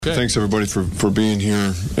Okay. Thanks everybody for being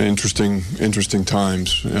here. Interesting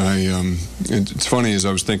times. It's funny, as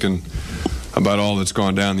I was thinking about all that's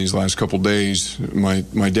gone down these last couple days,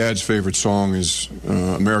 my dad's favorite song is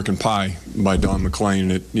American Pie by Don McLean.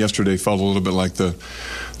 It yesterday felt a little bit like the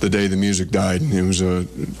day the music died. It was a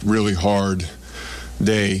really hard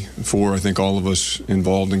day for, I think, all of us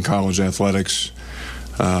involved in college athletics.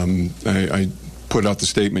 I put out the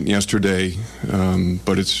statement yesterday,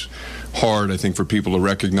 but it's hard, I think, for people to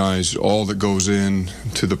recognize all that goes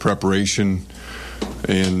into the preparation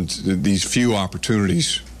and these few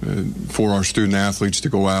opportunities for our student athletes to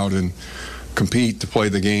go out and compete, to play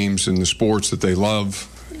the games and the sports that they love.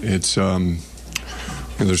 It's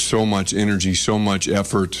there's so much energy, so much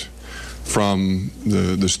effort from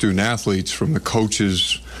the student athletes, from the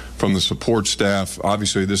coaches, from the support staff.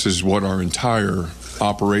 Obviously, this is what our entire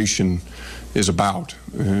operation is about,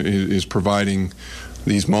 is providing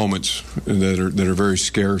these moments that are very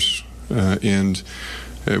scarce. And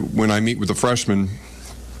when I meet with the freshmen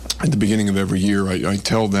at the beginning of every year, I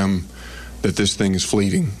tell them that this thing is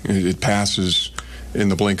fleeting. It passes in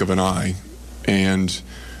the blink of an eye, and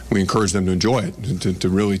we encourage them to enjoy it, to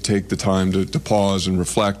really take the time to pause and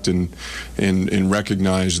reflect and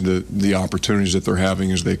recognize the opportunities that they're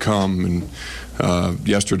having as they come. And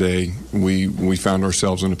yesterday we found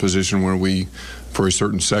ourselves in a position where we, for a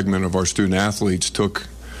certain segment of our student athletes, took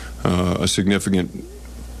a significant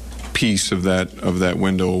piece of that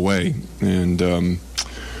window away. And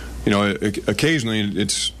occasionally,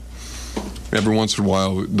 it's every once in a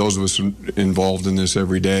while, those of us involved in this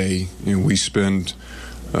every day, we spend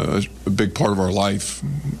a big part of our life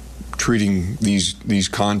treating these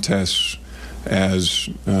contests as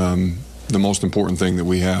the most important thing that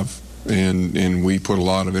we have. And we put a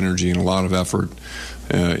lot of energy and a lot of effort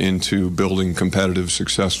into building competitive,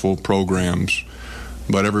 successful programs.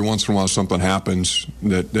 But every once in a while something happens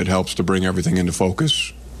that helps to bring everything into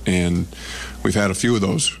focus. And we've had a few of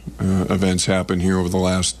those events happen here over the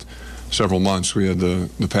last several months. We had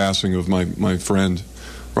the passing of my friend,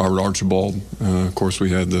 Robert Archibald. Of course, we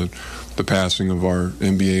had the passing of our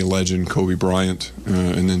NBA legend, Kobe Bryant.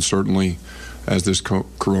 And then certainly, as this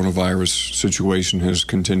coronavirus situation has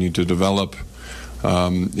continued to develop,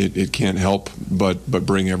 it can't help but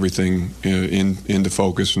bring everything into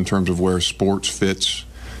focus in terms of where sports fits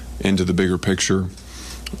into the bigger picture.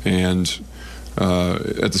 And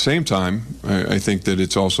at the same time, I think that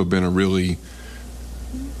it's also been a really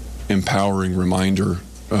empowering reminder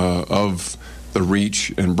of the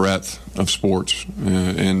reach and breadth of sports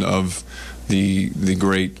and of the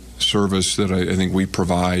great service that I think we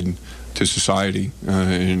provide to society.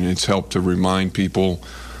 And it's helped to remind people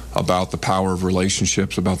about the power of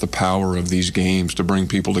relationships, about the power of these games to bring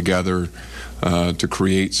people together, to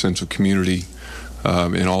create sense of community.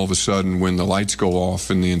 And all of a sudden, when the lights go off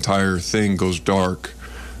and the entire thing goes dark,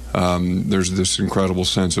 there's this incredible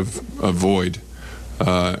sense of void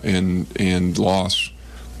and loss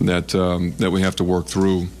that we have to work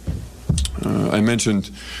through. I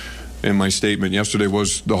mentioned in my statement, yesterday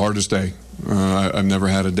was the hardest day. I've never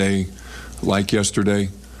had a day like yesterday.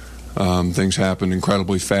 Things happen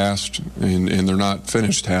incredibly fast, and they're not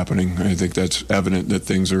finished happening. I think that's evident that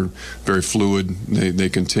things are very fluid. They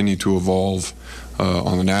continue to evolve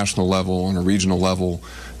on a national level, on a regional level,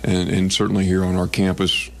 and certainly here on our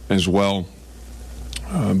campus as well.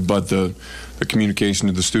 But the communication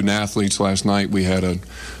to the student athletes last night, we had a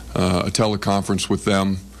teleconference with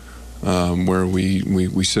them where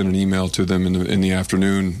we sent an email to them in the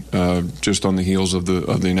afternoon, just on the heels of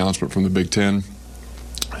the announcement from the Big Ten.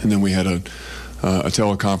 And then we had a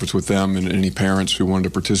teleconference with them and any parents who wanted to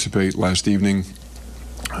participate last evening.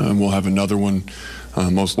 We'll have another one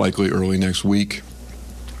most likely early next week.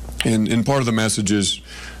 And part of the message is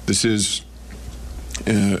this is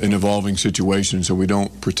an evolving situation, so we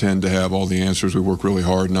don't pretend to have all the answers. We work really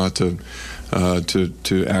hard not to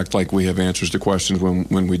act like we have answers to questions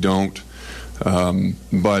when we don't.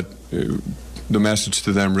 But the message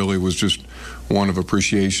to them really was just one of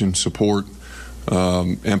appreciation, support,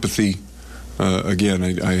 empathy. Again,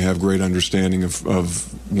 I have great understanding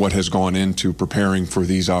of what has gone into preparing for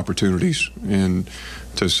these opportunities, and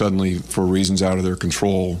to suddenly, for reasons out of their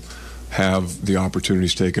control, have the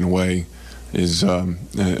opportunities taken away is, and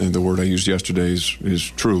the word I used yesterday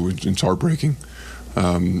is true. It's heartbreaking.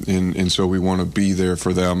 And so we want to be there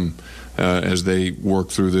for them as they work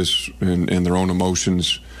through this and their own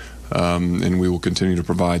emotions, and we will continue to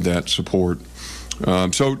provide that support.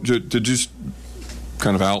 So to just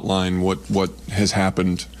kind of outline what has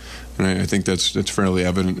happened, and I think that's fairly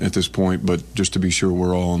evident at this point, but just to be sure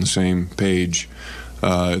we're all on the same page,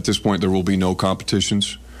 at this point there will be no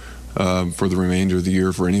competitions. for the remainder of the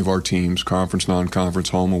year for any of our teams, conference, non-conference,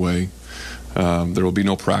 home, away. There will be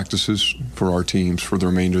no practices for our teams for the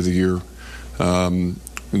remainder of the year.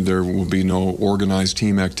 There will be no organized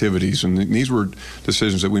team activities. And these were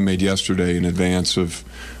decisions that we made yesterday in advance of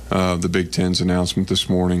the Big Ten's announcement this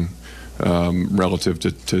morning relative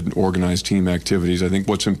to organized team activities. I think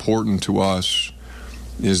what's important to us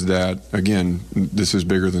is that, again, this is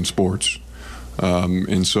bigger than sports.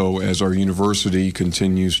 And so as our university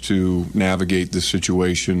continues to navigate this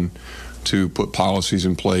situation, to put policies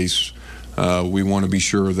in place, we want to be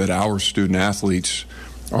sure that our student athletes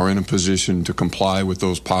are in a position to comply with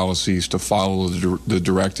those policies, to follow the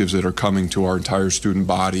directives that are coming to our entire student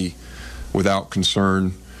body without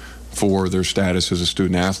concern for their status as a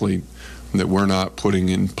student athlete, that we're not putting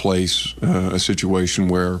in place a situation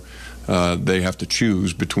where they have to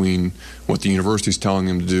choose between what the university is telling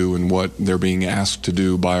them to do and what they're being asked to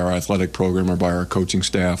do by our athletic program or by our coaching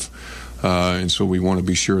staff. And so we want to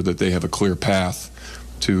be sure that they have a clear path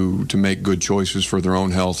to make good choices for their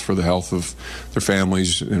own health, for the health of their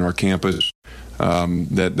families in our campus,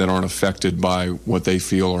 that aren't affected by what they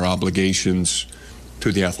feel are obligations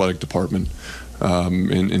to the athletic department.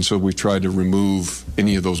 And so we've tried to remove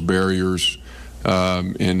any of those barriers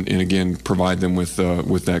and again, provide them with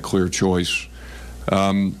that clear choice.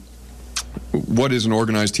 What is an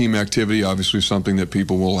organized team activity? Obviously something that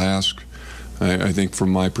people will ask. I think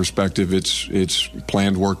from my perspective, it's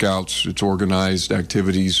planned workouts, it's organized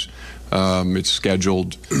activities, it's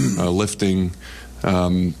scheduled lifting,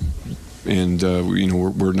 and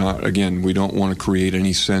we're not, again, we don't want to create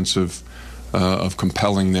any sense of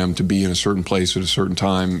compelling them to be in a certain place at a certain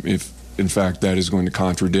time if, in fact, that is going to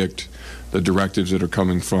contradict the directives that are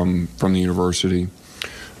coming from the university.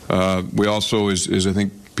 We also, as I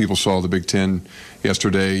think people saw, the Big Ten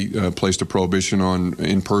yesterday placed a prohibition on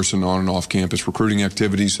in-person, on and off-campus recruiting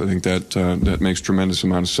activities. I think that makes a tremendous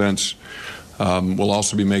amount of sense. We'll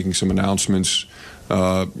also be making some announcements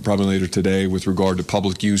probably later today with regard to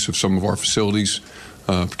public use of some of our facilities,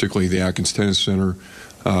 particularly the Atkins Tennis Center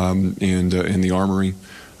and the Armory.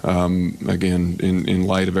 Again, in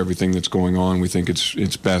light of everything that's going on, we think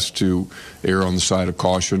it's best to err on the side of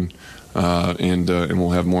caution, and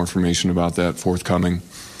we'll have more information about that forthcoming.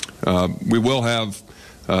 We will have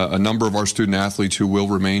a number of our student athletes who will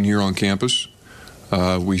remain here on campus.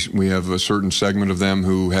 We have a certain segment of them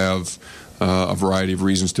who have a variety of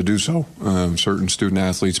reasons to do so. Certain student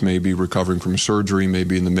athletes may be recovering from a surgery, may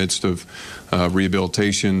be in the midst of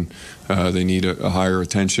rehabilitation. They need a higher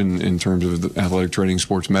attention in terms of the athletic training,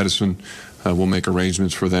 sports medicine. We'll make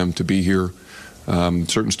arrangements for them to be here.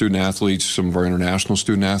 Certain student athletes, some of our international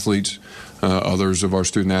student athletes, others of our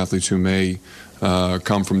student athletes who may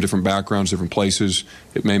come from different backgrounds, different places,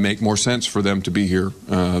 it may make more sense for them to be here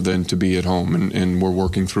than to be at home. And we're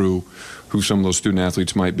working through who some of those student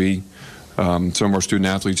athletes might be. Some of our student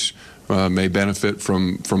athletes may benefit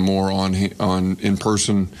from more on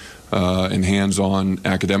in-person and hands-on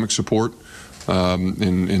academic support.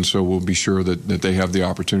 And so we'll be sure that they have the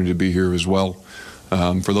opportunity to be here as well.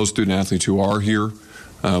 For those student athletes who are here,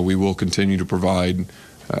 we will continue to provide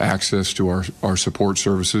access to our support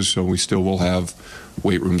services, so we still will have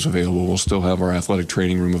weight rooms available. We'll still have our athletic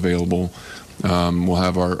training room available. We'll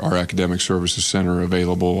have our academic services center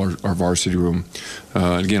available, our varsity room.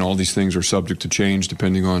 Again, all these things are subject to change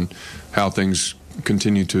depending on how things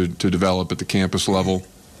continue to develop at the campus level.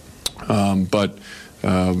 But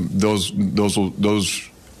those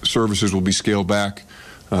services will be scaled back.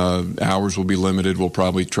 Hours will be limited. We'll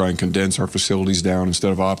probably try and condense our facilities down.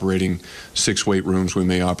 Instead of operating 6 weight rooms, we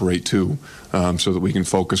may operate 2, so that we can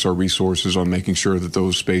focus our resources on making sure that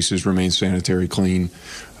those spaces remain sanitary, clean.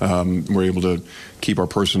 We're able to keep our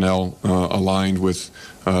personnel aligned with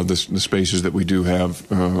the spaces that we do have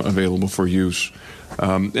available for use.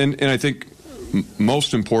 And I think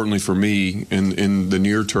most importantly for me in the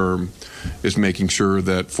near term is making sure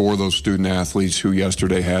that for those student athletes who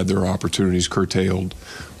yesterday had their opportunities curtailed,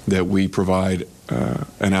 that we provide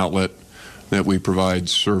an outlet, that we provide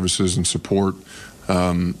services and support.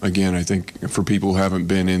 Again, I think for people who haven't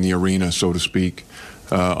been in the arena, so to speak,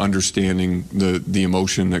 understanding the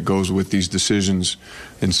emotion that goes with these decisions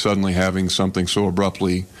and suddenly having something so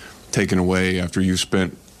abruptly taken away after you've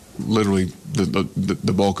spent literally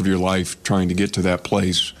the bulk of your life trying to get to that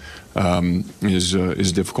place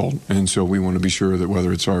is difficult. And so we want to be sure that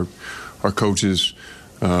whether it's our coaches,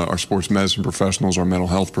 our sports medicine professionals, our mental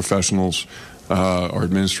health professionals, our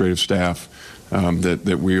administrative staff,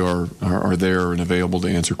 that we are there and available to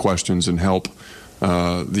answer questions and help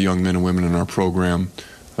the young men and women in our program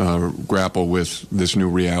grapple with this new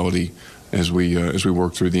reality as we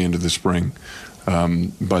work through the end of the spring.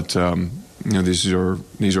 But these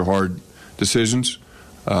are hard decisions.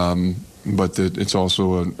 But it's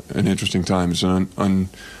also an interesting time. It's an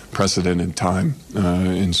unprecedented time,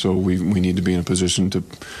 and so we need to be in a position to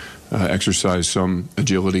exercise some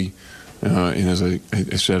agility. And as I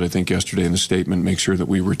said, I think yesterday in the statement, make sure that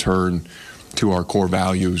we return to our core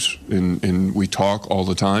values. And we talk all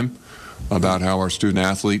the time about how our student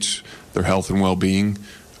athletes, their health and well-being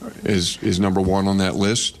is number one on that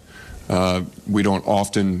list. We don't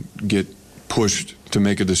often get pushed to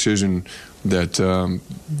make a decision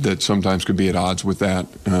that sometimes could be at odds with that,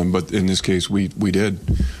 but in this case we did,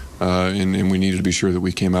 and we needed to be sure that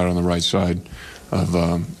we came out on the right side of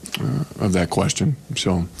that question.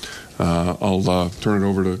 So I'll turn it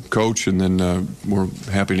over to Coach, and then we're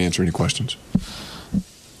happy to answer any questions.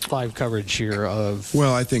 Live coverage here of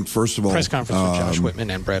I think first of all, press conference with Josh Whitman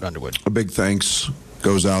and Brad Underwood. A big thanks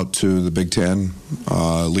goes out to the Big Ten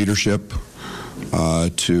leadership,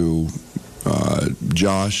 to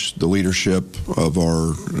Josh, the leadership of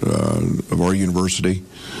our university,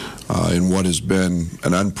 in what has been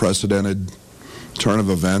an unprecedented turn of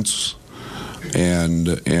events,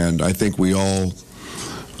 and I think we all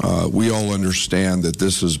understand that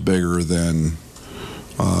this is bigger than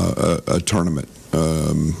a tournament,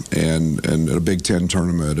 and a Big Ten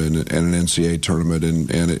tournament and an NCAA tournament,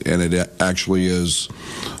 and it actually is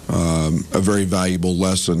a very valuable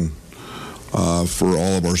lesson for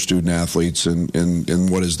all of our student athletes in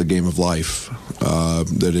what is the game of life,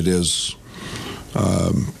 that it is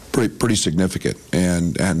pretty significant,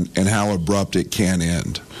 and how abrupt it can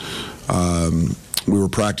end. We were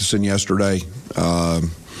practicing yesterday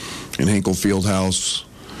in Hinkle Fieldhouse,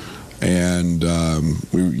 and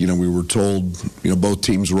we were told both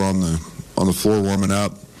teams were on the floor warming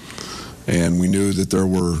up, and we knew that there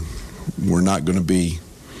were not going to be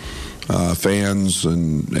fans,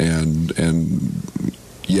 and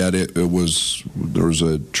yet there was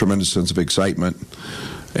a tremendous sense of excitement,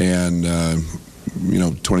 and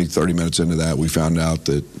 20-30 minutes into that, we found out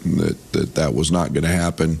that was not going to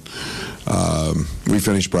happen. We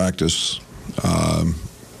finished practice,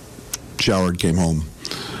 showered, came home,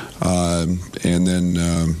 and then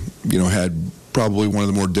had probably one of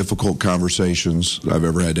the more difficult conversations I've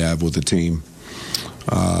ever had to have with the team,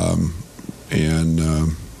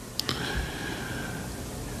 and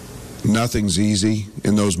nothing's easy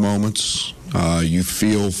in those moments. You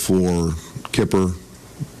feel for Kipper,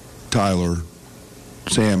 Tyler,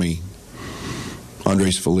 Sammy,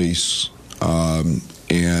 Andres Feliz, and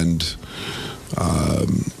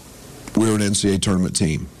we're an NCAA tournament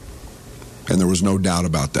team, and there was no doubt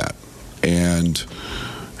about that. And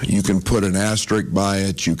you can put an asterisk by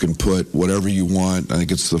it, you can put whatever you want. I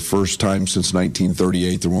think it's the first time since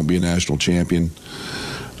 1938 there won't be a national champion.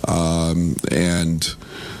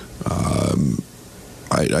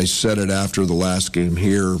 I said it after the last game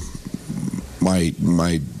here, my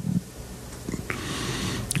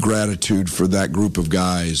gratitude for that group of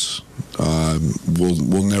guys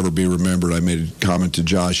will never be remembered. I made a comment to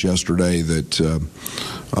Josh yesterday that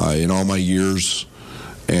in all my years,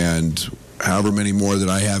 and however many more that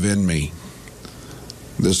I have in me,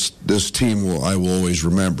 this team I will always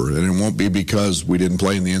remember. And it won't be because we didn't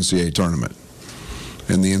play in the NCAA tournament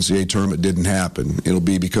and the NCAA tournament didn't happen. It'll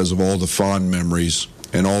be because of all the fond memories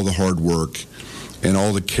and all the hard work and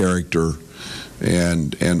all the character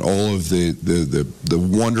and all of the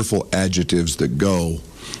wonderful adjectives that go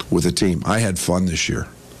with a team. I had fun this year.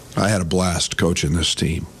 I had a blast coaching this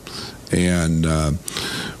team. And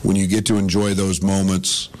when you get to enjoy those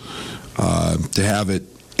moments, to have it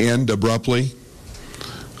end abruptly,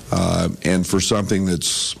 and for something that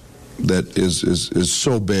is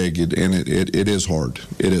so big, and it is hard.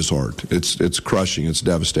 It is hard. It's crushing. It's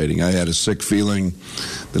devastating. I had a sick feeling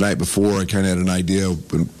the night before. I kind of had an idea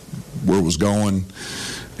where it was going,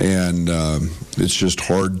 and it's just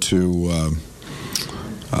hard to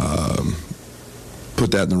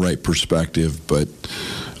put that in the right perspective. But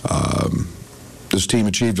this team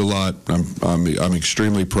achieved a lot. I'm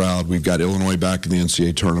extremely proud. We've got Illinois back in the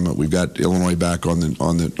NCAA tournament. We've got Illinois back on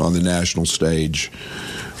the national stage,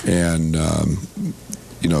 and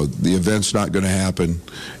the event's not going to happen.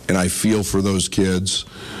 And I feel for those kids.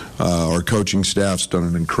 Our coaching staff's done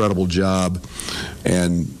an incredible job,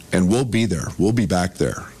 and we'll be there. We'll be back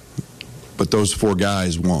there. But those four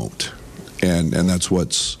guys won't, and that's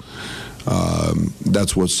what's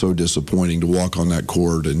so disappointing, to walk on that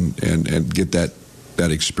court and get that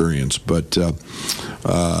experience. But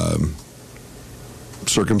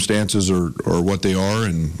circumstances are what they are,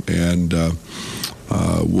 and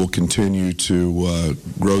we'll continue to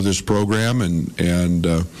grow this program and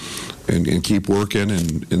and keep working.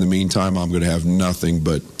 And in the meantime, I'm going to have nothing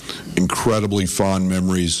but incredibly fond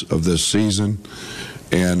memories of this season.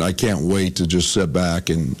 And I can't wait to just sit back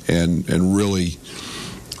and really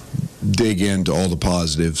dig into all the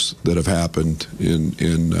positives that have happened in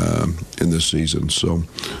this season. So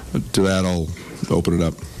to that, I'll open it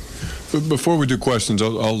up. Before we do questions,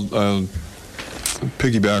 I'll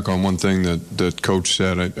piggyback on one thing that Coach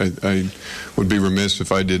said. I would be remiss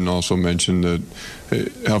if I didn't also mention that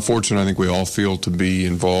how fortunate I think we all feel to be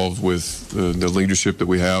involved with the leadership that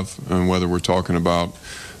we have, and whether we're talking about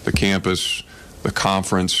the campus, the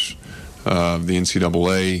conference, the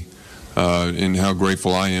NCAA, and how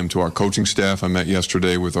grateful I am to our coaching staff. I met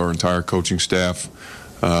yesterday with our entire coaching staff,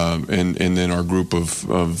 and then our group of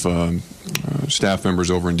staff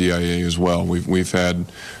members over in DIA as well. We've had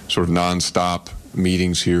sort of nonstop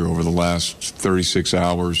meetings here over the last 36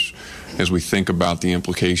 hours as we think about the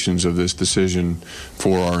implications of this decision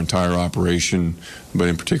for our entire operation, but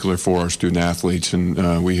in particular for our student athletes.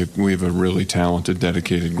 And we have a really talented,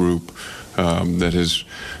 dedicated group that has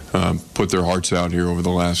put their hearts out here over the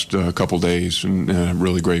last couple days, and I'm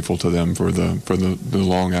really grateful to them for the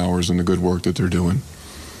long hours and the good work that they're doing.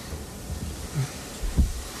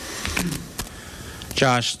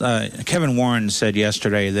 Josh, Kevin Warren said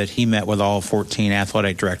yesterday that he met with all 14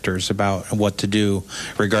 athletic directors about what to do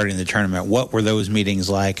regarding the tournament. What were those meetings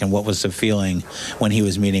like, and what was the feeling when he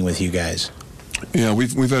was meeting with you guys? Yeah,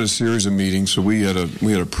 we've had a series of meetings. So we had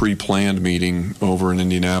a pre-planned meeting over in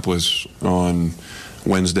Indianapolis on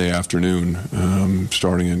Wednesday afternoon,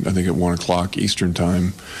 starting I think at 1 o'clock Eastern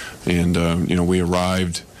time, and we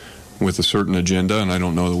arrived with a certain agenda, and I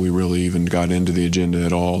don't know that we really even got into the agenda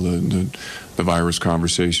at all. The virus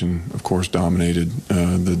conversation, of course, dominated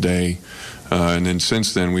the day. And then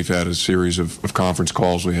since then, we've had a series of conference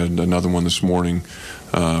calls. We had another one this morning.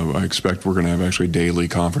 I expect we're going to have actually daily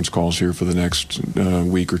conference calls here for the next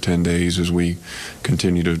week or 10 days as we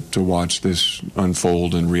continue to watch this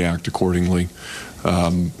unfold and react accordingly.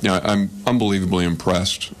 I'm unbelievably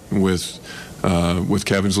impressed with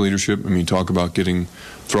Kevin's leadership. I mean, talk about getting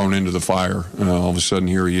thrown into the fire. All of a sudden,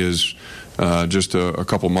 here he is, just a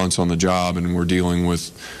couple months on the job, and we're dealing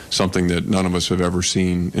with something that none of us have ever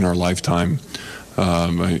seen in our lifetime.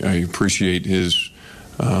 I appreciate his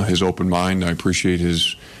open mind. I appreciate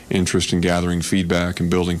his interest in gathering feedback and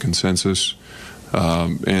building consensus.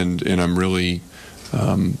 And I'm really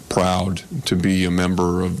proud to be a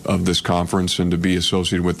member of this conference and to be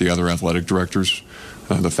associated with the other athletic directors,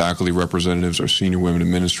 the faculty representatives, our senior women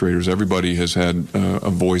administrators. Everybody has had a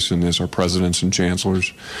voice in this, our presidents and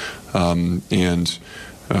chancellors. And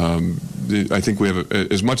I think we have,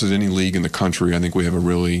 as much as any league in the country, I think we have a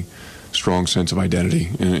really strong sense of identity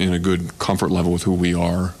and a good comfort level with who we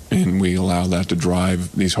are, and we allow that to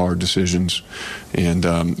drive these hard decisions. And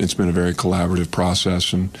it's been a very collaborative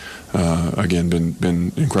process, and again,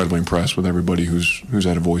 been incredibly impressed with everybody who's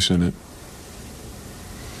had a voice in it.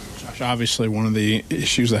 Obviously, one of the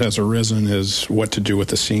issues that has arisen is what to do with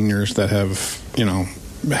the seniors that have,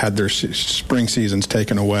 had their spring seasons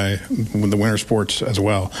taken away, with the winter sports as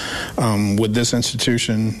well. Would this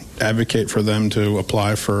institution advocate for them to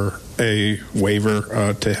apply for a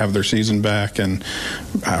waiver to have their season back, or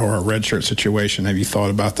a redshirt situation? Have you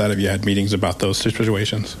thought about that? Have you had meetings about those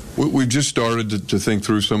situations? We've just started to think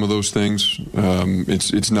through some of those things.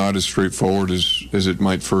 It's not as straightforward as it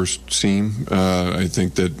might first seem. I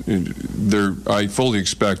think that I fully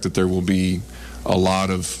expect that there will be a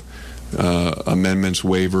lot of amendments,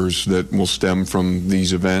 waivers that will stem from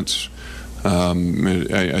these events.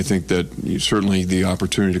 I think that certainly the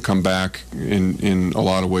opportunity to come back in a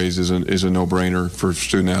lot of ways is a no-brainer for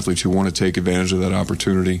student athletes who want to take advantage of that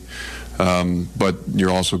opportunity. But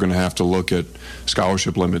you're also going to have to look at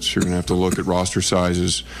scholarship limits. You're going to have to look at roster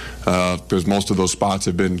sizes, because most of those spots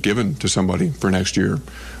have been given to somebody for next year.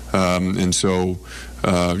 And so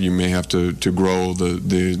you may have to grow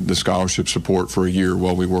the scholarship support for a year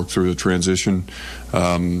while we work through the transition.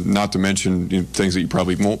 Not to mention things that you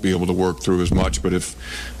probably won't be able to work through as much, but if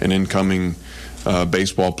an incoming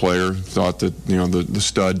baseball player thought that the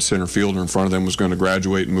stud center fielder in front of them was going to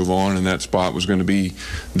graduate and move on, and that spot was going to be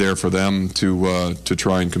there for them to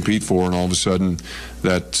try and compete for, and all of a sudden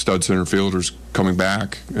that stud center fielder's coming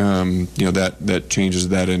back, that changes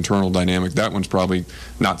that internal dynamic. That one's probably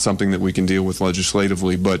not something that we can deal with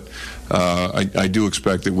legislatively, but I do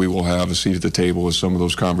expect that we will have a seat at the table as some of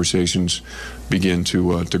those conversations begin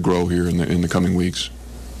to grow here in the coming weeks.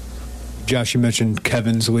 Josh, you mentioned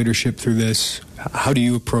Kevin's leadership through this. How do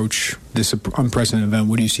you approach this unprecedented event?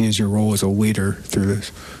 What do you see as your role as a leader through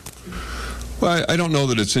this? Well, I don't know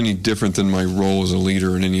that it's any different than my role as a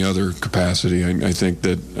leader in any other capacity. I think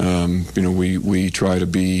that we try to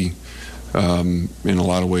be in a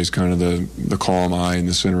lot of ways kind of the calm eye in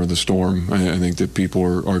the center of the storm. I think that people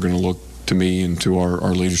are going to look to me and to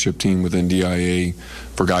our leadership team within DIA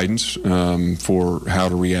for guidance for how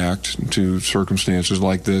to react to circumstances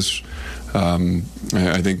like this.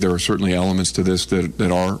 I think there are certainly elements to this that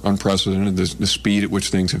are unprecedented. The speed at which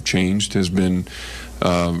things have changed has been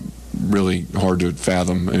really hard to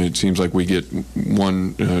fathom, and it seems like we get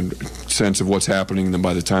one sense of what's happening, and then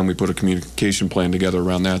by the time we put a communication plan together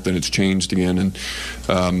around that, then it's changed again.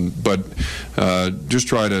 And but just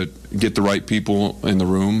try to get the right people in the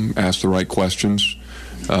room, ask the right questions,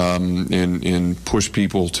 and push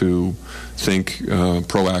people to think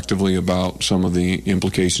proactively about some of the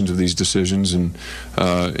implications of these decisions, and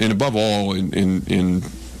above all, in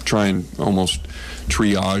try and almost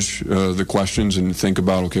triage the questions and think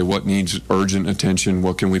about, okay, what needs urgent attention?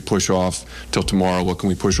 What can we push off till tomorrow? What can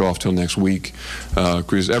we push off till next week?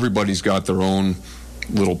 Because everybody's got their own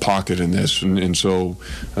little pocket in this, and so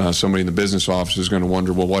somebody in the business office is going to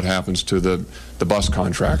wonder, well, what happens to the bus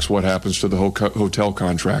contracts? What happens to the hotel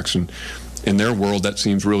contracts? And in their world, that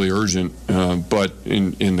seems really urgent, but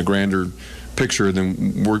in the grander picture,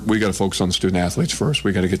 then we got to focus on the student athletes first.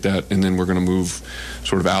 We got to get that, and then we're going to move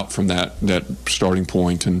sort of out from that starting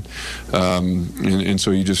point, and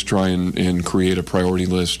so you just try and create a priority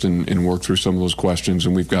list and work through some of those questions.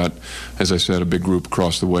 And we've got, as I said, a big group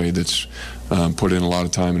across the way that's put in a lot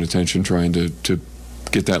of time and attention trying to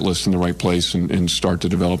get that list in the right place and start to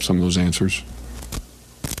develop some of those answers.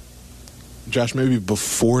 Josh, maybe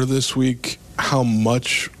before this week, how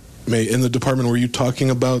much in the department were you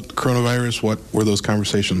talking about coronavirus? What were those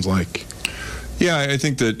conversations like? Yeah, I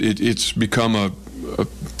think that it's become a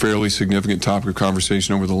fairly significant topic of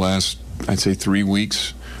conversation over the last, I'd say, 3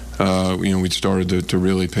 weeks. We'd started to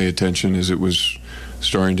really pay attention as it was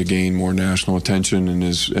starting to gain more national attention, and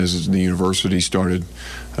as the university started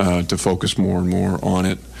to focus more and more on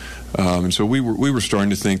it. And so we were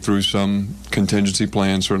starting to think through some contingency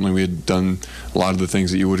plans. Certainly we had done a lot of the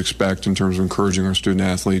things that you would expect in terms of encouraging our student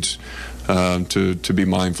athletes to be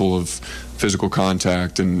mindful of physical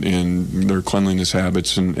contact and their cleanliness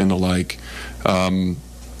habits and the like.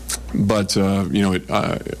 But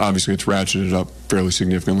obviously it's ratcheted up fairly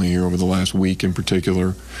significantly here over the last week in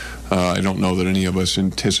particular. I don't know that any of us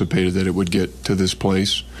anticipated that it would get to this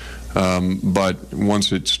place. But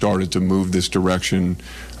once it started to move this direction,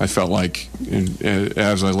 I felt like,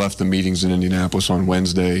 as I left the meetings in Indianapolis on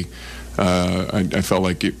Wednesday, I felt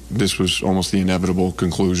like this was almost the inevitable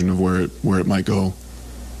conclusion of where it might go.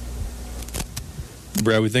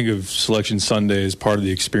 Brad, we think of Selection Sunday as part of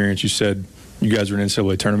the experience. You said you guys were an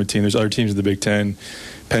NCAA tournament team. There's other teams in the Big Ten.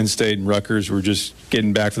 Penn State and Rutgers were just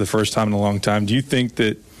getting back for the first time in a long time. Do you think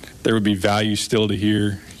that there would be value still to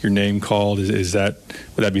hear your name called? Would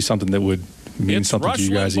that be something that would mean something to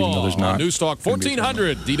you guys, even though there's not? News Talk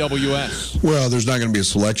 1400 DWS. Well, there's not going to be a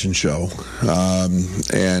selection show,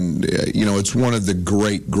 and it's one of the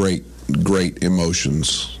great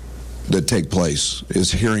emotions that take place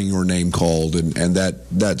is hearing your name called, and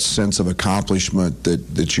that sense of accomplishment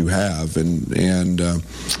that you have, and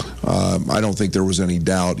I don't think there was any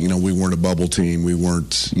doubt. We weren't a bubble team. We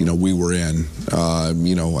weren't. We were in.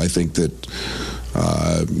 I think that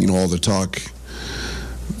all the talk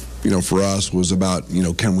for us was about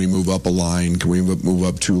can we move up a line? Can we move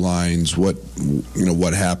up 2 lines? What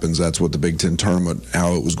happens? That's what the Big Ten tournament,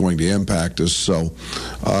 how it was going to impact us. So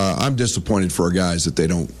I'm disappointed for our guys that they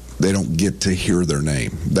don't get to hear their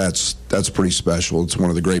name. That's pretty special. It's one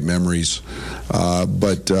of the great memories.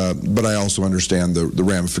 But I also understand the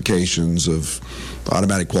ramifications of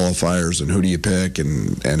automatic qualifiers and who do you pick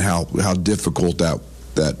and how difficult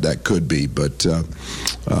that could be. But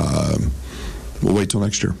we'll wait till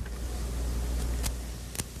next year.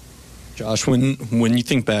 Josh, when you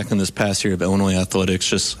think back on this past year of Illinois athletics,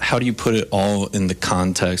 just how do you put it all in the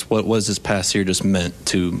context? What was this past year just meant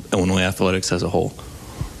to Illinois athletics as a whole?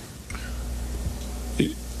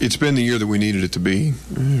 It's been the year that we needed it to be.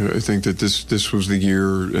 I think that this was the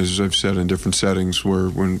year, as I've said in different settings, where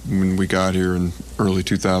when we got here in early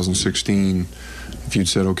 2016, if you'd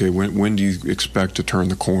said, okay, when do you expect to turn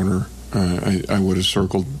the corner, I would have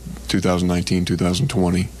circled 2019,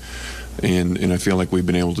 2020. And I feel like we've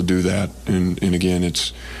been able to do that. And again,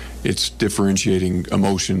 it's differentiating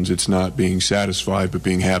emotions. It's not being satisfied, but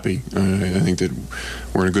being happy. I think that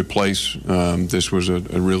we're in a good place. This was a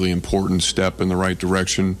really important step in the right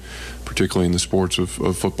direction, particularly in the sports of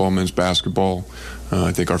football, men's basketball.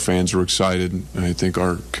 I think our fans are excited. I think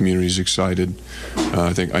our community is excited.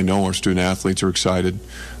 I know our student athletes are excited.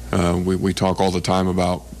 We talk all the time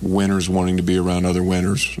about winners wanting to be around other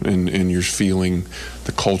winners, and you're feeling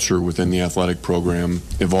the culture within the athletic program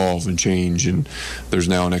evolve and change, and there's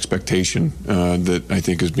now an expectation that I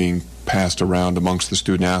think is being passed around amongst the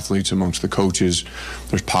student athletes, amongst the coaches.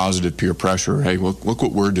 There's positive peer pressure. Hey, look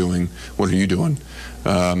what we're doing. What are you doing?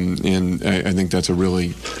 And I think that's a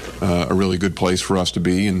really good place for us to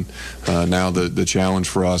be. And now the challenge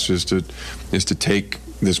for us is to take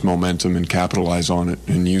this momentum and capitalize on it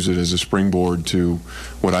and use it as a springboard to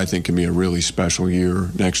what I think can be a really special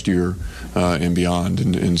year next year and beyond.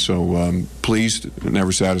 And so pleased,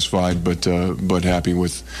 never satisfied, but happy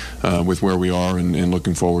with where we are and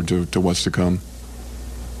looking forward to what's to come.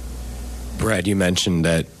 Brad, you mentioned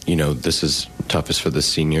that this is toughest for the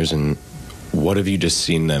seniors, and what have you just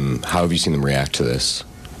seen them? How have you seen them react to this?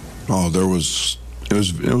 Oh, it was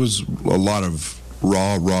a lot of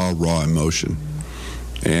raw emotion.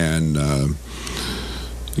 And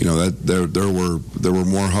that there were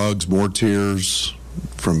more hugs, more tears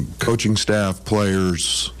from coaching staff,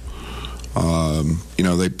 players.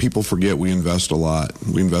 People forget we invest a lot.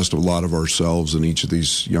 We invest a lot of ourselves in each of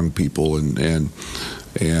these young people, and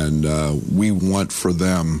we want for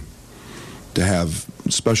them to have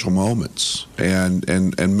special moments and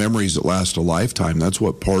memories that last a lifetime. That's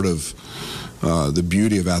what part of the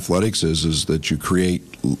beauty of athletics is that you create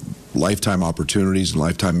lifetime opportunities and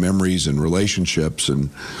lifetime memories and relationships, and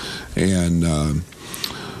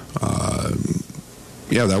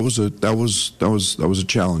that was a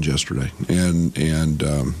challenge yesterday, and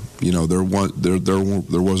there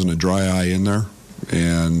wasn't a dry eye in there,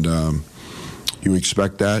 and you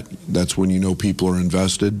expect that. That's when people are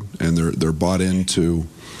invested and they're bought into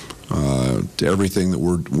to everything that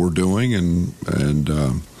we're doing, and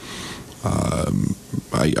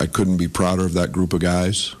I couldn't be prouder of that group of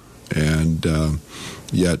guys. And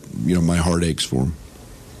yet, my heart aches for them.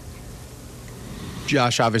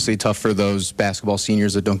 Josh, obviously tough for those basketball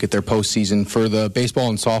seniors that don't get their postseason. For the baseball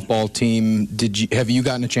and softball team, have you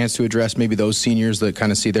gotten a chance to address maybe those seniors that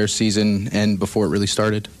kind of see their season end before it really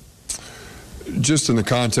started? Just in the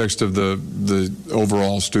context of the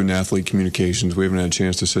overall student-athlete communications, we haven't had a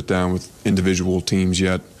chance to sit down with individual teams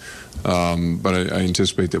yet. But I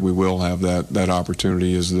anticipate that we will have that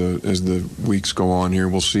opportunity as the weeks go on here.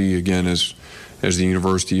 We'll see again as the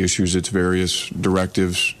university issues its various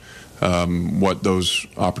directives, what those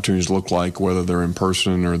opportunities look like, whether they're in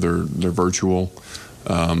person or they're virtual.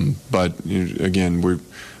 But again,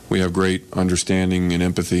 we have great understanding and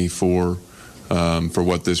empathy for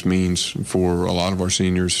what this means for a lot of our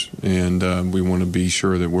seniors, and we want to be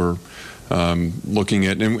sure that we're looking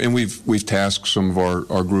at, and we've tasked some of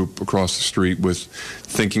our group across the street with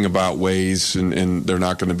thinking about ways, and they're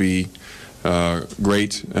not going to be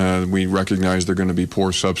great. We recognize they're going to be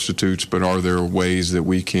poor substitutes, but are there ways that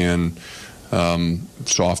we can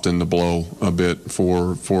soften the blow a bit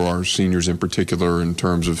for our seniors in particular, in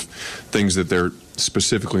terms of things that they're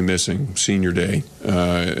specifically missing senior day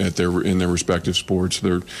in their respective sports?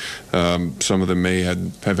 Some of them may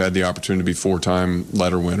have had the opportunity to be four-time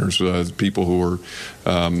letter winners, people who are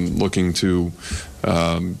looking to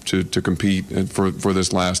compete for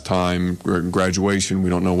this last time. Graduation, we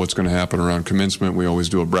don't know what's going to happen around commencement. We always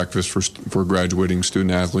do a breakfast for graduating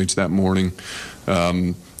student athletes that morning.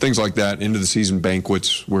 Things like that, end of the season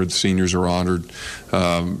banquets where the seniors are honored.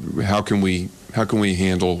 How can we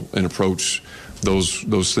handle and approach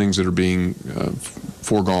those things that are being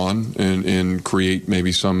foregone and create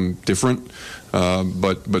maybe some different,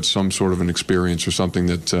 but some sort of an experience or something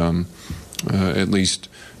that at least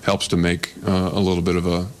helps to make a little bit of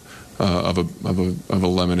a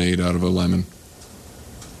lemonade out of a lemon.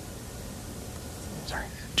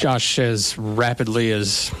 Josh, as rapidly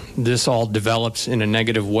as this all develops in a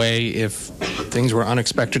negative way, if things were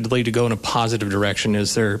unexpectedly to go in a positive direction,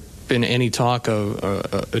 has there been any talk of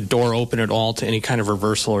a door open at all to any kind of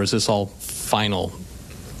reversal, or is this all final?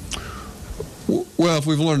 Well, if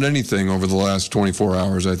we've learned anything over the last 24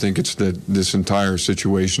 hours, I think it's that this entire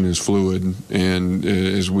situation is fluid, and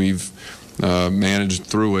as we've managed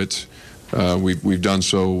through it, we've done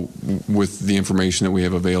so with the information that we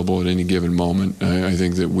have available at any given moment. I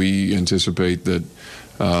think that we anticipate that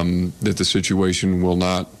the situation will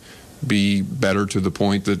not be better to the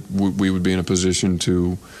point that we would be in a position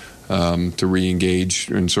to re-engage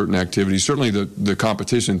in certain activities. Certainly the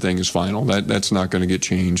competition thing is final. That's not going to get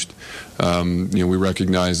changed. We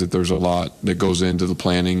recognize that there's a lot that goes into the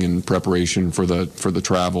planning and preparation for the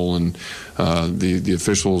travel and the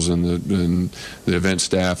officials and the event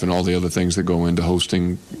staff and all the other things that go into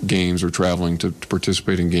hosting games or traveling to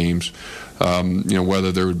participate in games.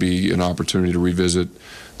 Whether there would be an opportunity to revisit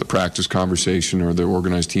the practice conversation or the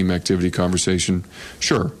organized team activity conversation,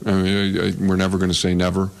 sure. I mean, we're never going to say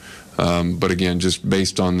never. But again, just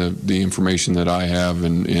based on the information that I have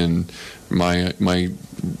and my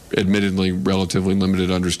admittedly relatively limited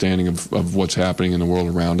understanding of what's happening in the world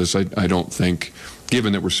around us, I don't think,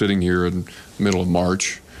 given that we're sitting here in the middle of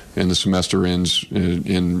March and the semester ends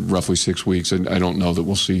in roughly 6 weeks, I don't know that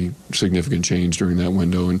we'll see significant change during that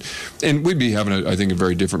window. And we'd be having, I think, a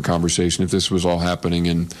very different conversation if this was all happening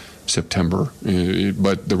in September.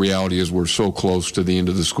 But the reality is we're so close to the end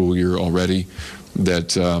of the school year already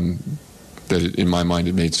that in my mind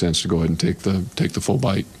it made sense to go ahead and take the full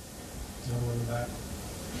bite.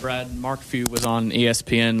 Brad, Mark Few was on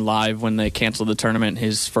ESPN Live when they canceled the tournament.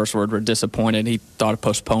 His first words were disappointed. He thought a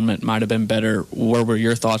postponement might have been better. What were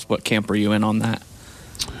your thoughts? What camp were you in on that?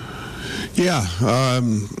 Yeah, I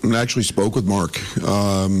actually spoke with Mark.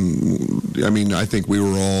 I think we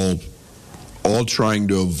were all trying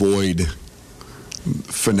to avoid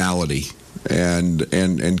finality,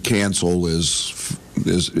 and cancel is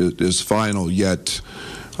final. Yet,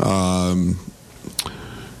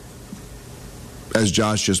 as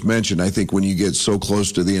Josh just mentioned, I think when you get so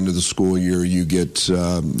close to the end of the school year, you get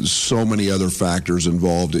so many other factors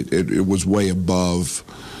involved. It was way above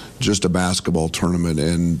just a basketball tournament,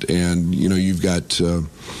 and you've got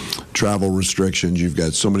travel restrictions, you've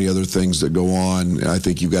got so many other things that go on. I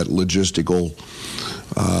think you've got logistical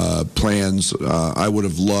plans. I would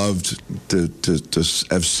have loved to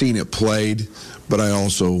have seen it played, but I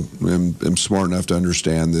also am smart enough to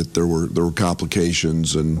understand that there were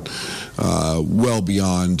complications and well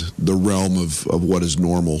beyond the realm of what is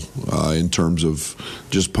normal in terms of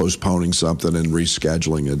just postponing something and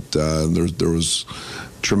rescheduling it. There was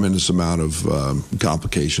tremendous amount of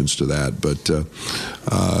complications to that, but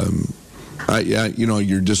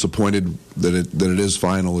you're disappointed that it is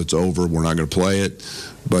final. It's over. We're not going to play it,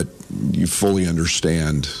 but you fully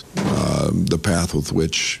understand the path with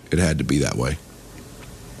which it had to be that way.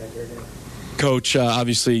 Coach,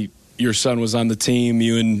 obviously your son was on the team.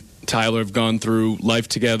 You and Tyler have gone through life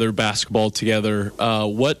together, basketball together.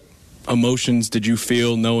 What emotions did you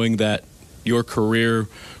feel knowing that your career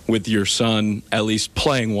with your son, at least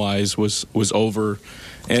playing-wise, was over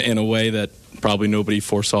in a way that probably nobody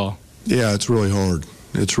foresaw? Yeah, it's really hard.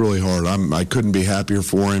 It's really hard. I couldn't be happier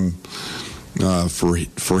for him.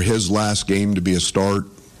 For his last game to be a start,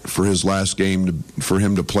 for his last game for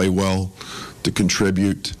him to play well, to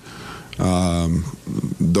contribute.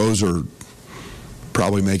 Those are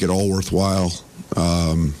probably make it all worthwhile.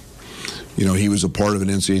 He was a part of an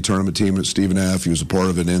NCAA tournament team at Stephen F. He was a part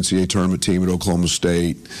of an NCAA tournament team at Oklahoma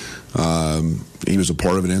State. He was a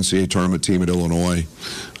part of an NCAA tournament team at Illinois.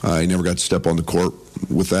 He never got to step on the court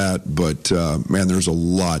with that, but man, there's a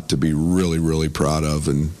lot to be really, really proud of,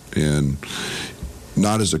 and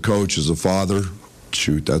not as a coach, as a father.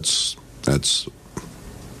 Shoot, I'm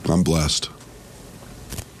blessed.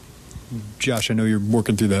 Josh, I know you're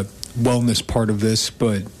working through the wellness part of this,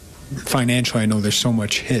 but financially, I know there's so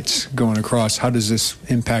much hits going across. How does this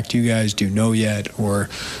impact you guys? Do you know yet? Or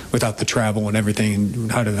without the travel and everything,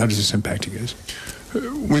 how does this impact you guys?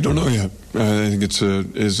 We don't know yet. I think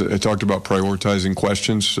I talked about prioritizing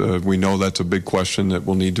questions. We know that's a big question that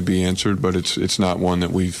will need to be answered, but it's not one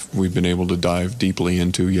that we've been able to dive deeply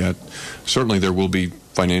into yet. Certainly, there will be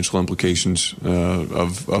financial implications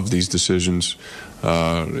of these decisions.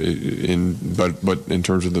 But in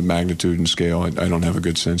terms of the magnitude and scale, I don't have a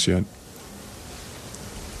good sense yet.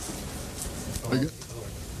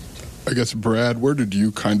 I guess, Brad, where did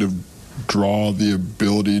you kind of draw the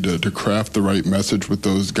ability to craft the right message with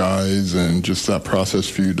those guys, and just that process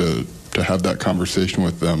for you to have that conversation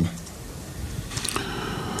with them?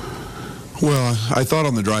 Well, I thought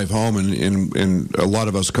on the drive home, and a lot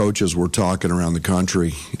of us coaches were talking around the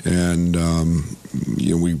country, and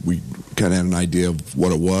we kind of had an idea of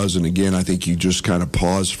what it was. And again, I think you just kind of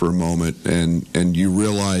pause for a moment, and you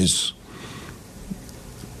realize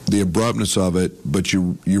the abruptness of it, but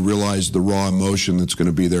you realize the raw emotion that's going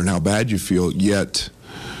to be there and how bad you feel. Yet,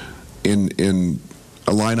 in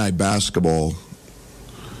Illini basketball,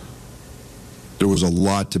 there was a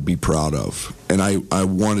lot to be proud of, and I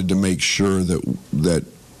wanted to make sure that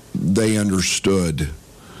they understood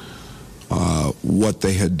what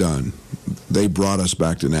they had done. They brought us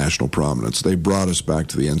back to national prominence. They brought us back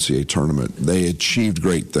to the NCAA tournament. They achieved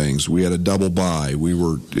great things. We had a double bye. We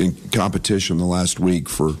were in competition the last week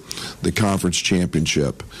for the conference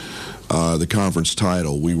championship, the conference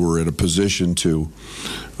title. We were in a position to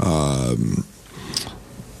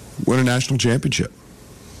win a national championship.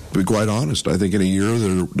 be quite honest, I think in a year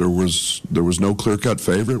there was no clear-cut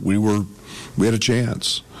favorite. We had a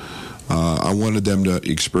chance. I wanted them to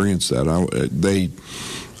experience that. The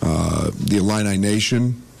Illini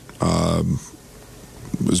Nation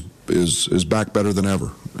is back better than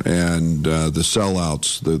ever, and the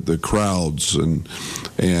sellouts, the crowds, and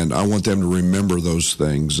I want them to remember those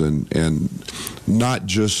things, and not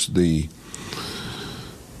just the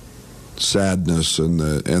sadness and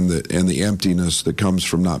the emptiness that comes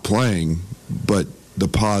from not playing, but the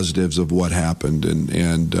positives of what happened,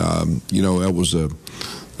 and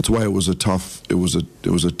that's why it was a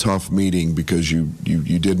tough meeting, because you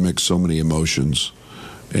did mix so many emotions,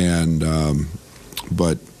 and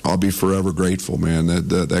but I'll be forever grateful, man.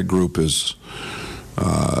 That group is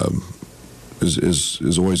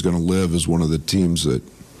always going to live as one of the teams that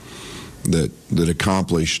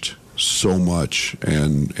accomplished so much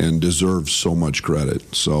and deserves so much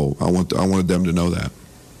credit. So I wanted them to know that.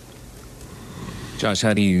 Josh,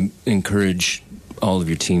 how do you encourage all of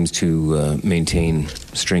your teams to maintain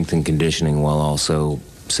strength and conditioning while also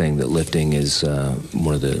saying that lifting is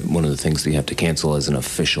one of the things that you have to cancel as an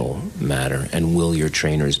official matter? And will your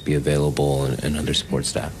trainers be available and other support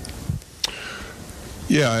staff?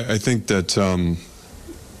 Yeah, I think that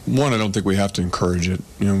one, I don't think we have to encourage it.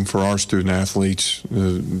 For our student athletes,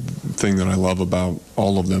 the thing that I love about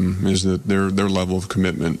all of them is that their level of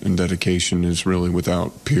commitment and dedication is really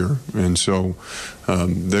without peer, and so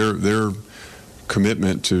their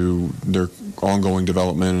commitment to their ongoing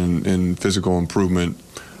development and physical improvement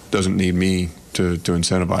doesn't need me to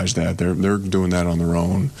incentivize that. They're doing that on their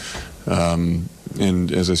own.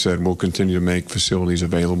 And as I said, we'll continue to make facilities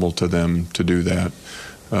available to them to do that.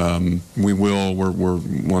 We're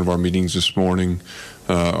one of our meetings this morning,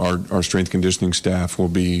 our strength conditioning staff will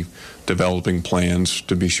be developing plans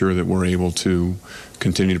to be sure that we're able to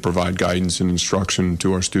continue to provide guidance and instruction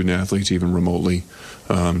to our student athletes, even remotely,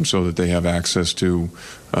 so that they have access to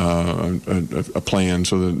a plan,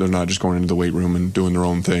 so that they're not just going into the weight room and doing their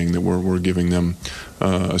own thing, that we're giving them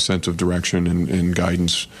a sense of direction and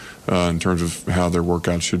guidance in terms of how their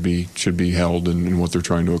workouts should be held and what they're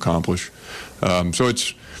trying to accomplish. So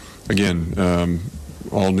it's, again,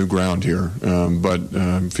 all new ground here, but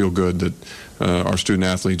feel good that our student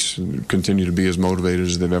athletes continue to be as motivated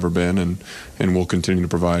as they've ever been, and we'll continue to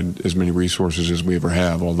provide as many resources as we ever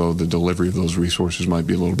have, although the delivery of those resources might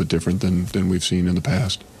be a little bit different than we've seen in the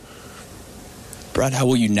past. Brad, how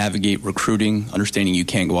will you navigate recruiting, understanding you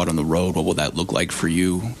can't go out on the road? What will that look like for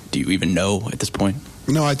you? Do you even know at this point?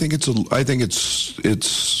 No, I think it's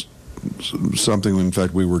something. In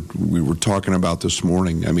fact, we were talking about this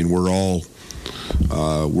morning. I mean, we're all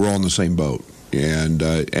in the same boat,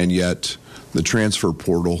 and yet the transfer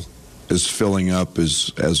portal is filling up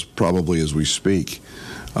as probably as we speak.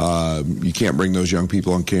 You can't bring those young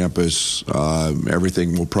people on campus.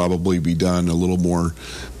 Everything will probably be done a little more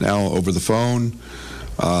now over the phone.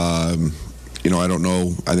 I don't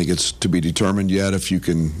know. I think it's to be determined yet if you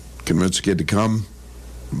can convince a kid to come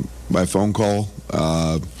by phone call.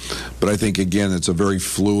 But I think, again, it's a very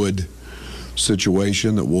fluid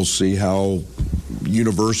situation that we'll see how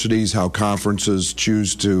universities, how conferences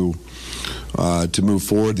choose to move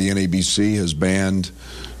forward. The NABC has banned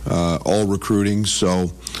all recruiting,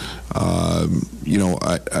 so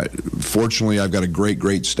fortunately I've got a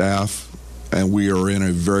great staff, and we are in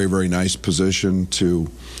a very, very nice position to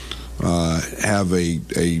have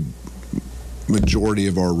a majority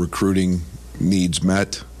of our recruiting needs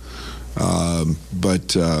met.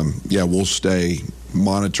 We'll stay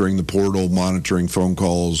monitoring the portal, monitoring phone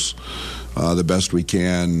calls the best we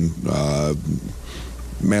can.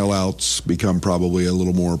 Mail-outs become probably a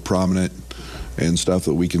little more prominent, and stuff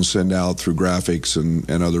that we can send out through graphics and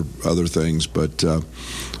other things. But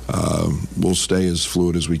we'll stay as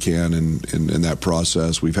fluid as we can in that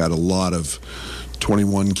process. We've had a lot of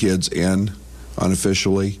 21 kids in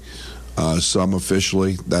unofficially, some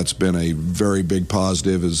officially. That's been a very big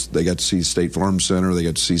positive, as they got to see State Farm Center, they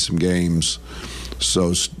got to see some games.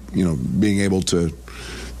 So, being able to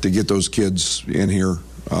get those kids in here,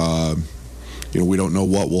 we don't know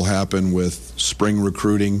what will happen with spring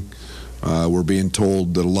recruiting. We're being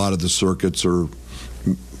told that a lot of the circuits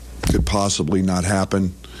could possibly not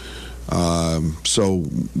happen. So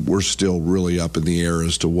we're still really up in the air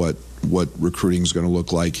as to what recruiting is going to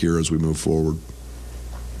look like here as we move forward.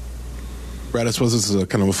 Brad, I suppose this is a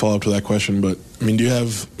kind of a follow-up to that question, but do you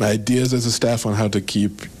have ideas as a staff on how to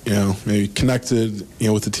keep, maybe connected,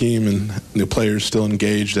 with the team and the players still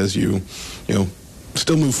engaged as you,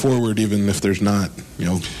 still move forward even if there's not,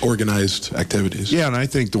 organized activities. Yeah, and I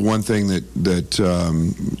think the one thing that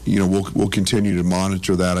we'll continue to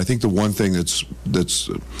monitor that. I think the one thing that's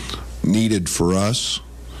needed for us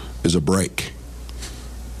is a break.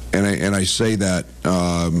 And I say that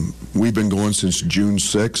we've been going since June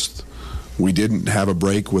 6th. We didn't have a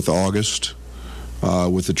break with August,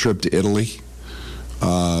 with the trip to Italy.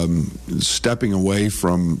 Stepping away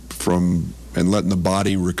from and letting the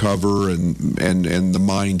body recover and the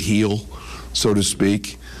mind heal, so to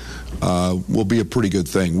speak, will be a pretty good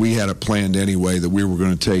thing. We had it planned anyway that we were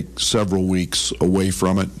going to take several weeks away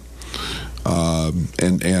from it.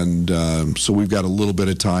 So we've got a little bit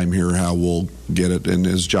of time here how we'll get it. And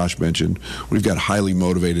as Josh mentioned, we've got highly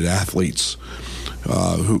motivated athletes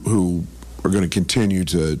who are going to continue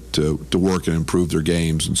to work and improve their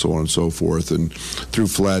games and so on and so forth. And through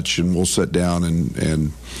Fletch, and we'll sit down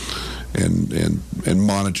and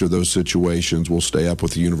monitor those situations. We'll stay up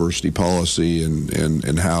with the university policy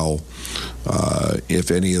and how, if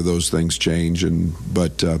any of those things change.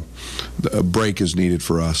 But a break is needed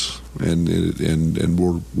for us, and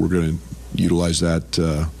we're going to utilize that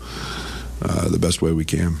the best way we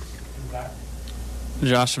can.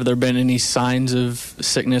 Josh, have there been any signs of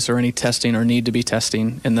sickness or any testing or need to be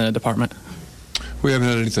testing in the department? We haven't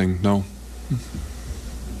had anything, no.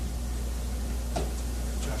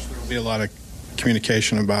 Josh, there will be a lot of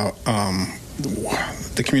communication about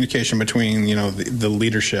the communication between, the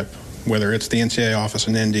leadership, whether it's the NCAA office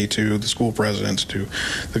in Indy to the school presidents to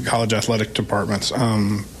the college athletic departments.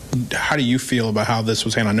 How do you feel about how this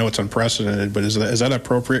was handled? I know it's unprecedented, but is that an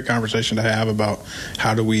appropriate conversation to have about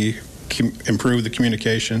how do we improve the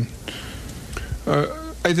communication?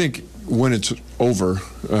 I think when it's over,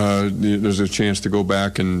 there's a chance to go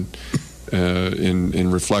back and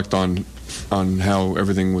reflect on how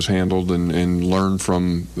everything was handled and learn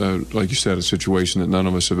from, like you said, a situation that none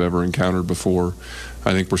of us have ever encountered before.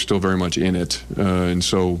 I think we're still very much in it, and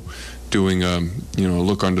so doing a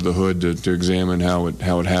look under the hood to examine how it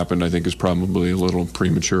happened, I think, is probably a little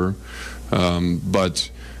premature.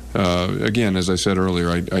 But again, as I said earlier,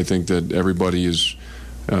 I think that everybody is.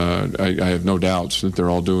 I have no doubts that they're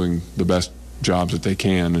all doing the best jobs that they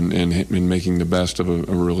can and making the best of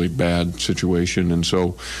a really bad situation. And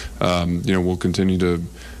so, we'll continue to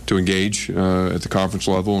engage at the conference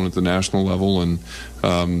level and at the national level, and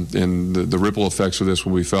the ripple effects of this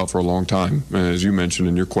will be felt for a long time. As you mentioned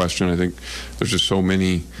in your question, I think there's just so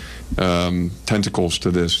many tentacles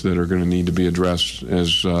to this that are going to need to be addressed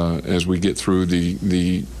as we get through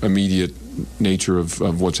the immediate nature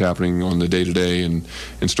of what's happening on the day-to-day and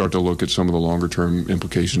start to look at some of the longer-term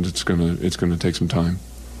implications. It's going to take some time.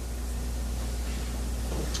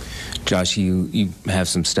 Josh, you have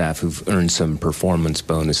some staff who've earned some performance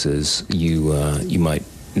bonuses. You might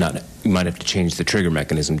have to change the trigger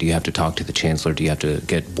mechanism. Do you have to talk to the chancellor? Do you have to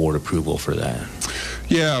get board approval for that?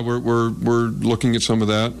 Yeah, we're looking at some of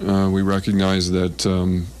that. We recognize that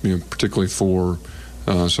particularly for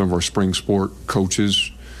some of our spring sport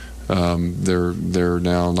coaches, they're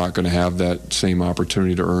now not going to have that same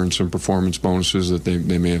opportunity to earn some performance bonuses that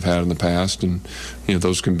they may have had in the past, and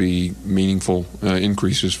those can be meaningful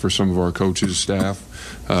increases for some of our coaches, staff.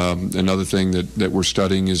 Another thing that we're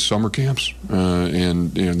studying is summer camps,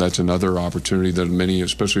 and that's another opportunity that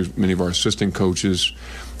especially many of our assistant coaches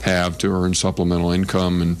have to earn supplemental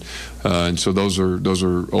income, and so those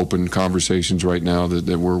are open conversations right now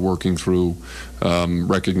that we're working through,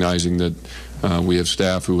 recognizing that we have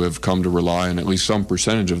staff who have come to rely on at least some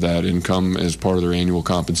percentage of that income as part of their annual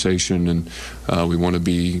compensation, and we want to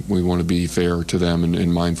be fair to them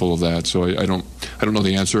and mindful of that. So I don't know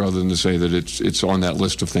the answer other than to say that it's on that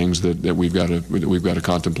list of things that we've got to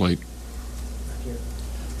contemplate.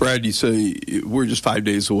 Brad, you say we're just 5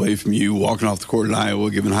 days away from you walking off the court in Iowa,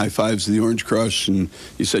 giving high fives to the Orange Crush, and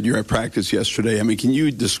you said you're at practice yesterday. I mean, can you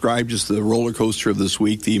describe just the roller coaster of this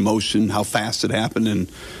week, the emotion, how fast it happened, and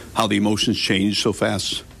how the emotions changed so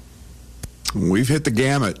fast? We've hit the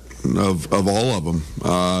gamut of all of them.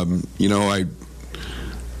 I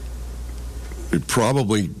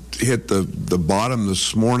probably hit the bottom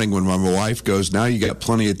this morning when my wife goes, now you got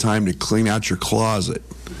plenty of time to clean out your closet.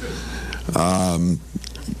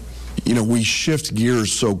 We shift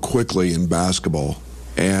gears so quickly in basketball,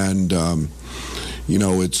 and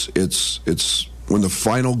it's when the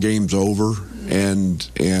final game's over and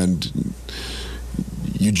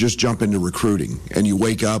you just jump into recruiting, and you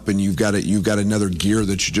wake up and you've got another gear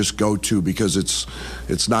that you just go to because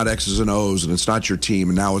it's not X's and O's and it's not your team,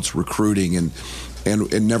 and now it's recruiting, and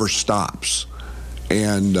it never stops,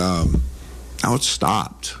 and now it's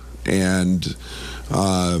stopped, and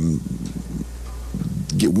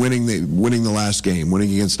winning the last game,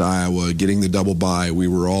 winning against Iowa, getting the double bye, we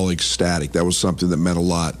were all ecstatic. That was something that meant a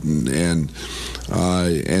lot, and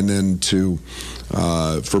then to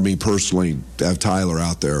for me personally to have Tyler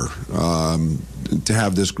out there, to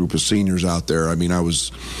have this group of seniors out there. I mean, I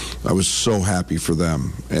was so happy for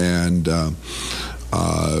them, and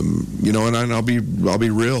you know, and I'll be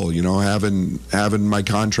real. You know, having my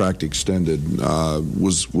contract extended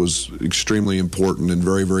was extremely important and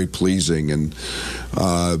very, very pleasing, and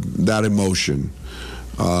that emotion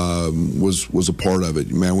was a part of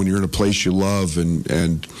it. Man, when you're in a place you love, and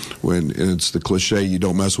it's the cliche, you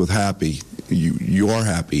don't mess with happy. You are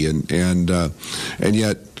happy, and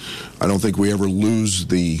yet I don't think we ever lose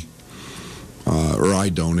the, or I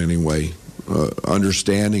don't anyway,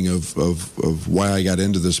 understanding of why I got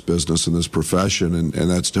into this business and this profession, and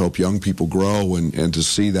that's to help young people grow, and to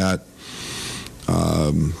see that.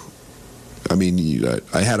 I mean,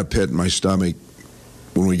 I had a pit in my stomach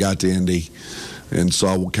when we got to Indy and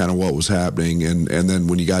saw kind of what was happening, and then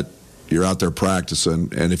when you're out there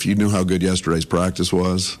practicing, and if you knew how good yesterday's practice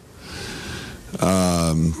was,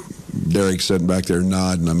 Derek sitting back there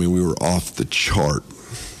nodding. I mean, we were off the chart,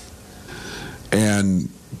 and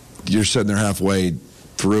you're sitting there halfway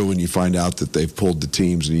through and you find out that they've pulled the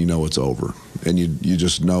teams, and you know it's over, and you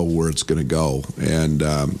just know where it's going to go, and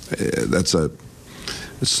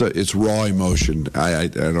it's raw emotion. I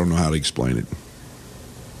don't know how to explain it.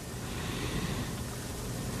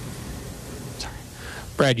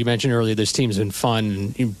 Brad, you mentioned earlier this team's been fun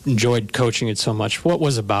and you enjoyed coaching it so much. What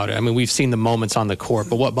was about it? I mean, we've seen the moments on the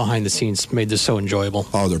court, but what behind the scenes made this so enjoyable?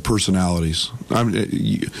 Oh, their personalities. And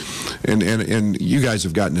you guys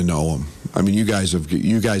have gotten to know them. I mean, you guys have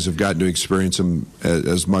gotten to experience them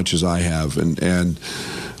as much as I have, and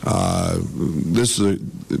this is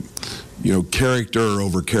character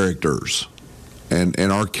over characters.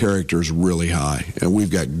 And our character is really high, and we've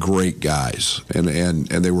got great guys, and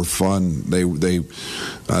they were fun. They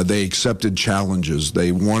accepted challenges.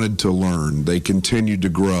 They wanted to learn. They continued to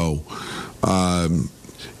grow.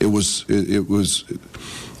 It's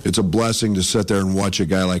a blessing to sit there and watch a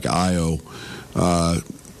guy like Ayo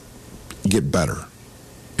get better,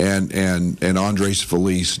 and Andres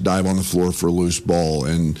Feliz dive on the floor for a loose ball,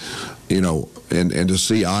 and to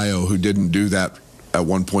see Ayo, who didn't do that at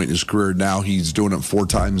one point in his career, now he's doing it 4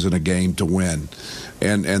 times in a game to win,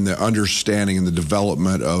 and the understanding and the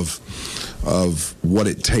development of what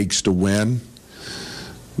it takes to win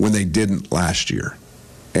when they didn't last year,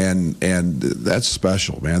 and that's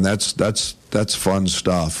special, man. That's fun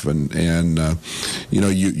stuff, and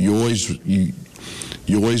you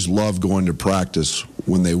always love going to practice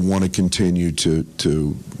when they want to continue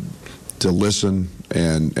to listen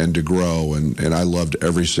and to grow, and I loved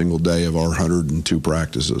every single day of our 102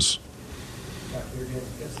 practices.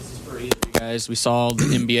 This is for you guys. We saw the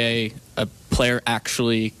NBA, a player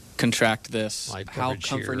actually contract this. How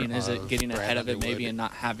comforting is it getting ahead of it maybe and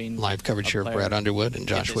not having live coverage here of Brad Underwood and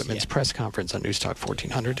Josh Whitman's press conference on News Talk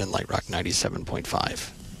 1400 and Light Rock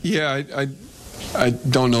 97.5? Yeah, I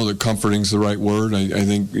don't know that comforting's the right word. I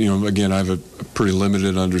think, again, I have a pretty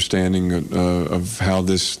limited understanding of how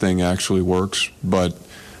this thing actually works. But,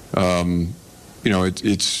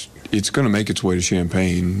 it's going to make its way to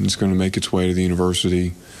Champaign. It's going to make its way to the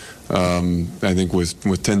university. I think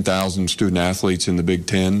with 10,000 student athletes in the Big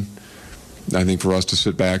Ten, I think for us to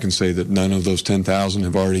sit back and say that none of those 10,000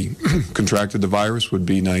 have already contracted the virus would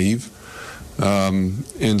be naive.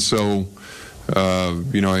 And so...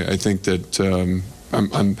 I think that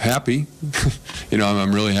I'm happy.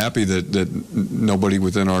 I'm really happy that nobody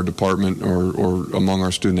within our department or among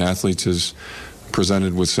our student athletes has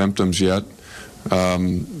presented with symptoms yet.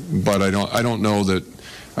 But I don't know that.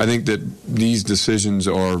 I think that these decisions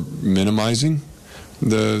are minimizing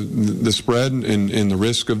the spread and the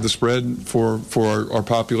risk of the spread for our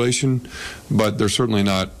population, but they're certainly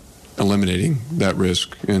not eliminating that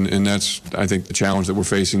risk, and that's, I think, the challenge that we're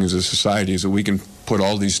facing as a society, is that we can put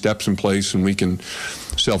all these steps in place and we can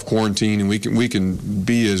self-quarantine and we can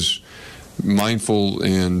be as mindful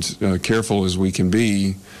and careful as we can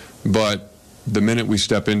be, but the minute we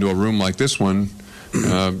step into a room like this one,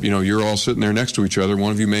 you're all sitting there next to each other.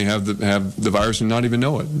 One of you may have the virus and not even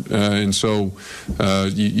know it, and so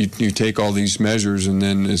you take all these measures, and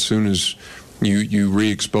then as soon as you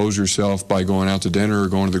re-expose yourself by going out to dinner or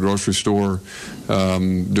going to the grocery store,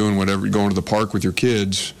 doing whatever, going to the park with your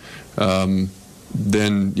kids, then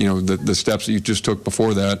the steps that you just took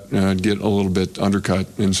before that get a little bit undercut,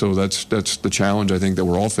 and so that's the challenge I think that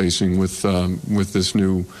we're all facing with this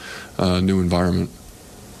new environment.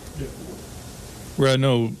 Where I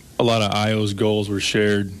know a lot of Ayo's goals were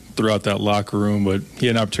shared throughout that locker room, but he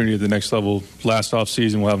had an opportunity at the next level last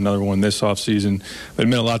offseason. We'll have another one this offseason. But it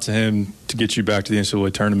meant a lot to him to get you back to the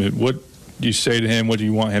NCAA tournament. What do you say to him? What do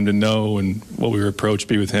you want him to know, and what will your approach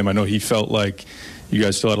be with him? I know he felt like you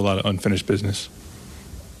guys still had a lot of unfinished business.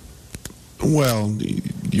 Well,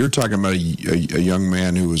 you're talking about a young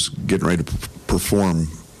man who was getting ready to perform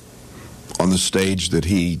on the stage that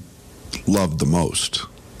he loved the most,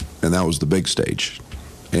 and that was the big stage.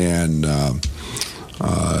 And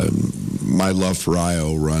my love for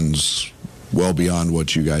Io runs well beyond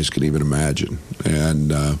what you guys could even imagine. And,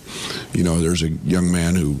 there's a young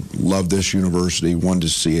man who loved this university, wanted to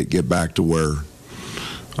see it get back to where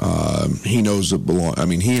he knows it belongs. I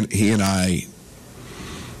mean, he and I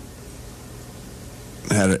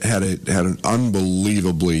had an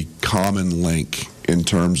unbelievably common link in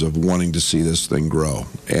terms of wanting to see this thing grow.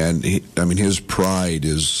 And his pride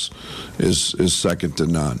is second to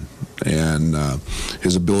none, and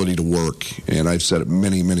his ability to work. And I've said it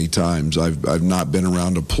many, many times. I've not been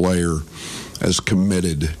around a player as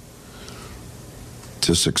committed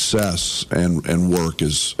to success and work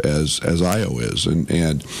as Io is,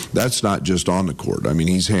 and that's not just on the court. I mean,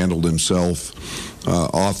 he's handled himself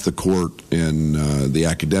off the court in the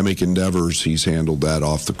academic endeavors. He's handled that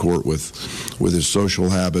off the court with his social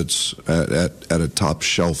habits at a top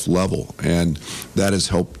shelf level, and that has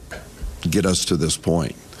helped get us to this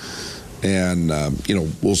point. And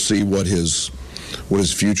we'll see what his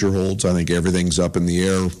future holds. I think everything's up in the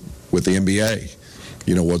air with the NBA.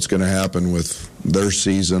 What's going to happen with their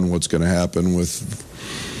season, what's going to happen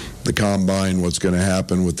with the combine, what's going to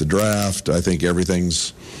happen with the draft. I think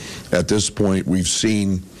everything's, at this point, we've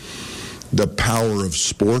seen the power of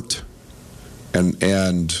sport, and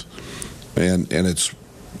it's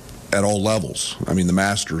at all levels. I mean, the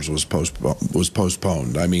Masters was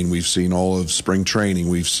postponed. I mean, we've seen all of spring training.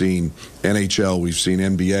 We've seen NHL. We've seen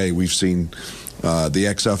NBA. We've seen the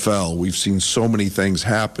XFL. We've seen so many things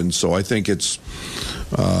happen. So I think it's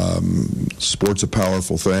sport's a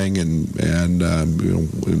powerful thing, and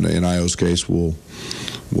in Io's case, we'll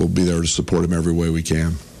be there to support him every way we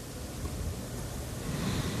can.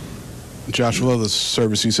 Joshua, the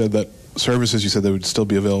services you said that would still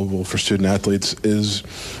be available for student athletes. Is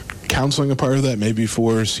counseling a part of that, maybe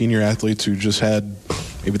for senior athletes who just had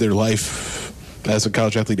maybe their life as a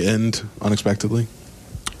college athlete end unexpectedly?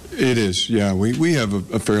 It is, yeah. We have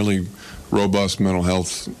a fairly robust mental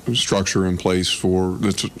health structure in place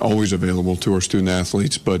that's always available to our student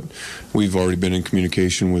athletes, but we've already been in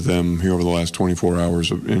communication with them here over the last 24 hours,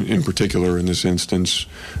 in particular in this instance,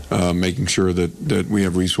 making sure that we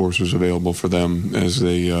have resources available for them as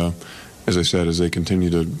they, as I said, as they continue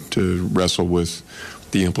to wrestle with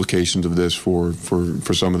the implications of this for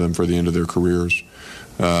some of them for the end of their careers.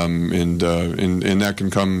 And that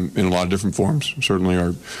can come in a lot of different forms.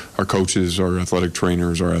 Certainly our coaches, our athletic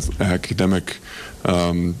trainers, our academic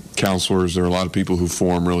counselors, there are a lot of people who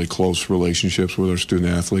form really close relationships with our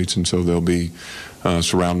student athletes, and so they'll be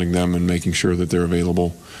surrounding them and making sure that they're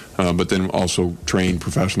available. But then also trained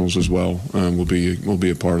professionals as well will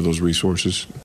be a part of those resources.